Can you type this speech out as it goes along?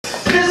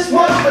just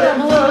one for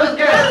them hood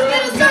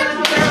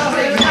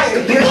girls.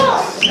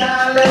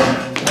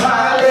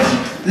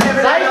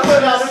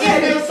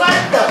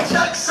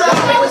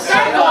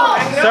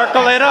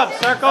 Circle it up,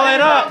 circle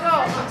it up.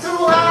 Too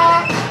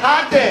high,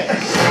 hot there.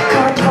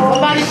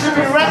 Somebody should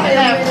be wrecking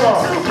that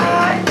floor. Too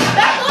high,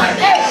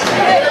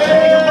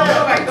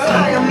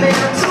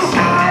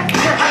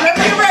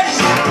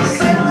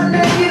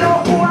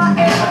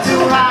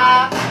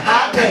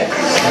 hot there.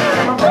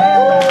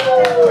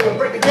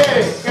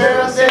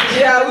 Girl said,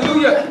 yeah,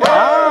 hallelujah.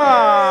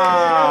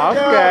 Ah,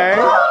 okay.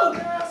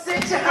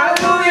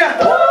 Hallelujah.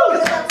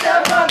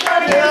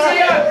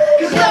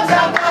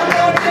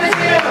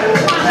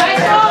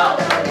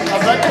 I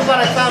bet you by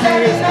the time you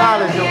hit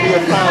college, you'll be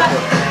a founder.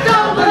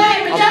 Don't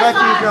believe me, I bet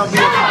you you're gonna be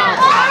a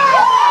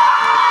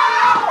founder.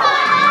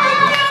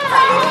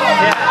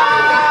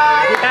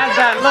 He has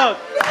that look.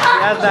 He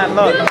has that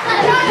look.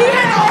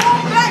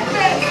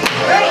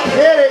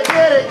 Get it,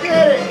 get it,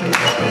 get it.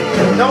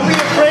 Don't be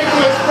afraid to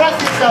express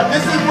yourself.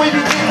 This is when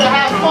you get to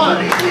have fun.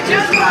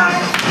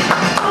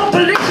 Don't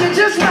believe me,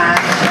 just right.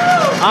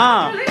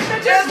 Ah, Believe me,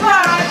 just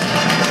right.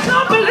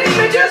 Don't believe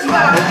me, just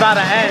right. it's about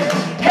to end.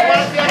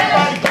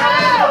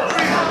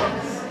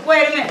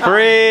 Wait a minute.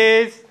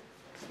 Freeze.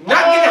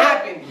 Not gonna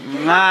happen.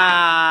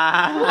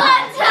 Nah. What?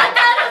 I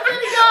thought I was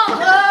gonna go.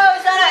 Oh,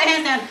 shut up,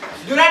 hands down.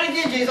 Do that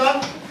again, Jason.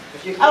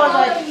 I was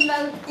like,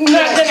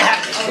 Not gonna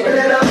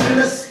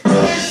happen.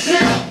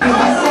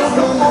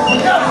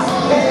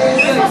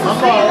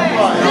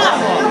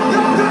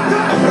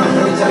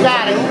 You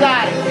got it, you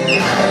got it.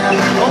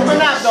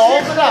 Open up, though,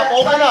 open up,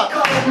 open up.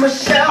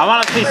 I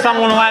want to see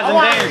someone who I hasn't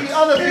want to danced. see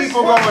other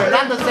people going,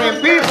 not the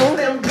same people.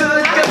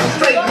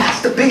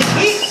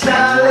 You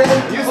said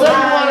you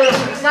wanted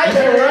to snipe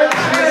it, right?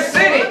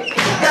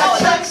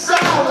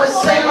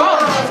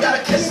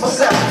 Gotta kiss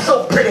myself, I'm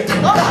so pretty.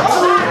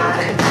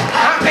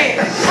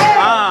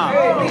 Ah.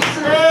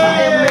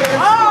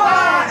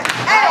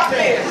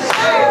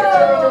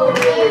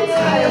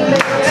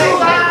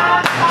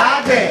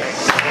 Hot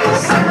dance.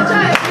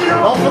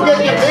 Don't forget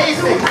the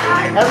basics.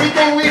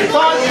 Everything we've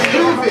taught you,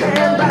 use it.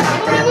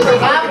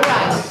 Hot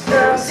rock.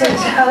 Girl, say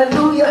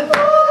hallelujah.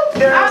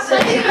 Girl,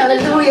 say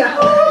hallelujah.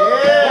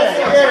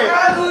 Yeah, get it.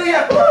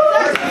 Hallelujah.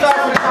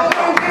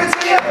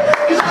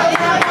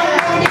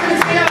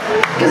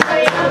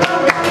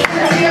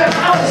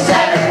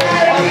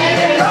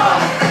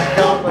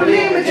 Don't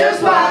believe me,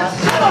 just watch.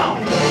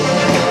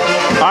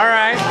 All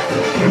right.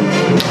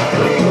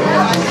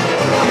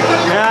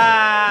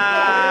 Yeah.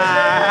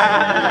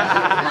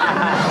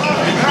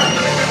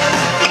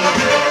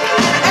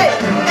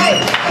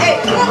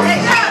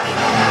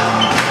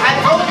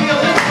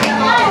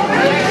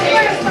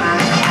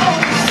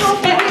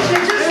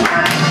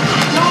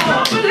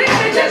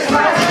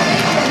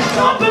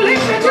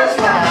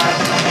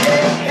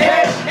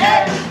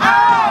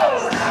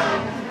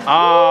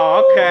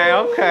 Oh, okay,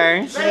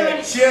 okay.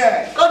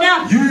 Check. go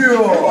down.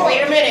 Yeah.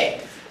 Wait a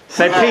minute.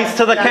 Say peace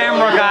to the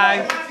camera,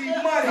 guys.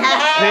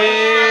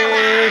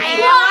 Peace.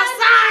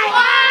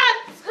 Squad!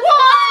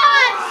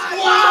 Squad!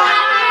 Squad!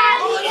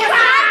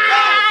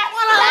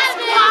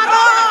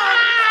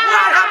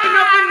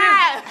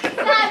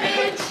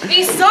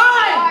 He's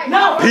signed!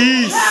 No!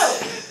 Peace.